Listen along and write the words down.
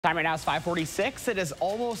Time right now is 5:46. It is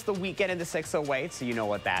almost the weekend in the 608, so you know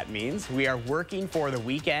what that means. We are working for the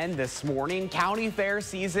weekend this morning. County Fair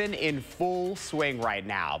season in full swing right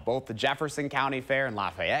now. Both the Jefferson County Fair and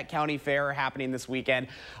Lafayette County Fair are happening this weekend,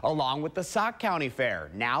 along with the Sauk County Fair,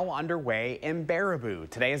 now underway in Baraboo.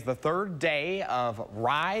 Today is the third day of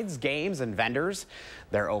rides, games, and vendors.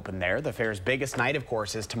 They're open there. The fair's biggest night, of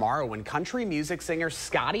course, is tomorrow when country music singer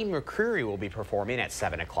Scotty McCreery will be performing at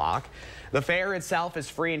 7 o'clock. The fair itself is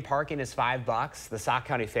free and parking is $5. The Sauk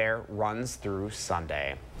County Fair runs through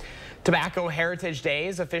Sunday. Tobacco Heritage Day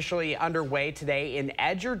is officially underway today in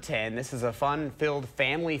Edgerton. This is a fun-filled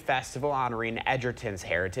family festival honoring Edgerton's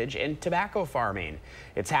heritage in tobacco farming.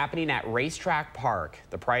 It's happening at Racetrack Park.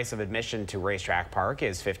 The price of admission to Racetrack Park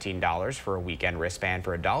is $15 for a weekend wristband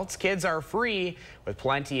for adults. Kids are free with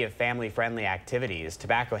plenty of family-friendly activities.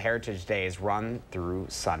 Tobacco Heritage Days run through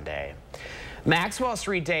Sunday. Maxwell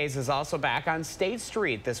Street Days is also back on State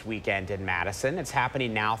Street this weekend in Madison. It's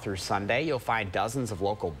happening now through Sunday. You'll find dozens of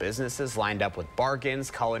local businesses lined up with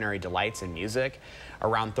bargains, culinary delights, and music.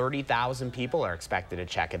 Around 30,000 people are expected to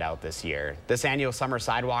check it out this year. This annual summer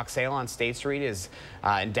sidewalk sale on State Street is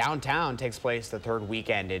in downtown, takes place the third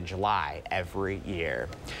weekend in July every year.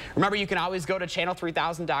 Remember, you can always go to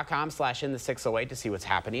channel3000.com/in608 to see what's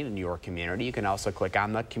happening in your community. You can also click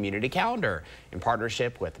on the community calendar in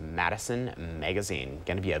partnership with Madison Magazine.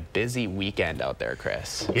 Going to be a busy weekend out there,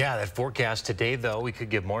 Chris. Yeah, that forecast today, though, we could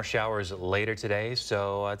get more showers later today.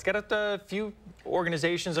 So it's got a few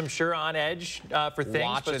organizations, I'm sure, on edge for things.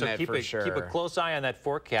 Watching so it keep a close eye on that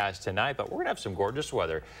forecast tonight. But we're going to have some gorgeous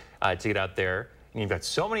weather to get out there. And you've got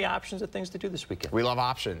so many options of things to do this weekend. We love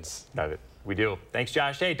options. Love it. We do. Thanks,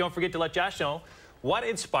 Josh. Hey, don't forget to let Josh know what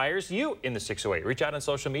inspires you in the 608. Reach out on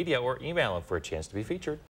social media or email him for a chance to be featured.